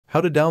How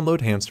to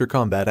download Hamster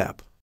Kombat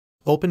app.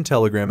 Open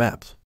Telegram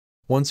app.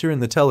 Once you're in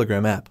the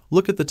Telegram app,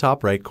 look at the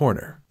top right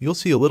corner. You'll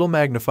see a little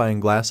magnifying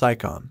glass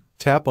icon.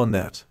 Tap on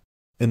that.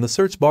 In the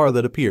search bar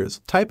that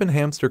appears, type in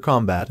Hamster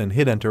Kombat and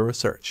hit enter or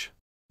search.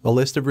 A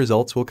list of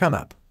results will come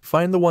up.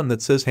 Find the one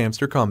that says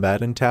Hamster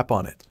Kombat and tap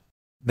on it.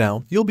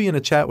 Now, you'll be in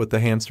a chat with the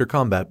Hamster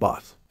Kombat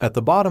bot. At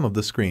the bottom of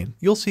the screen,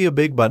 you'll see a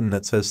big button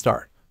that says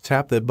Start.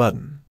 Tap that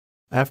button.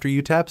 After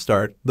you tap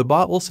Start, the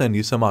bot will send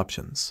you some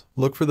options.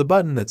 Look for the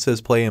button that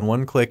says Play in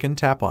one click and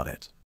tap on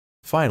it.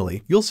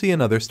 Finally, you'll see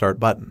another Start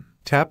button.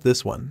 Tap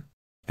this one.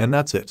 And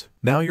that's it.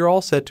 Now you're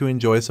all set to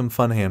enjoy some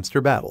fun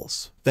hamster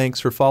battles. Thanks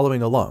for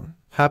following along.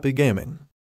 Happy gaming!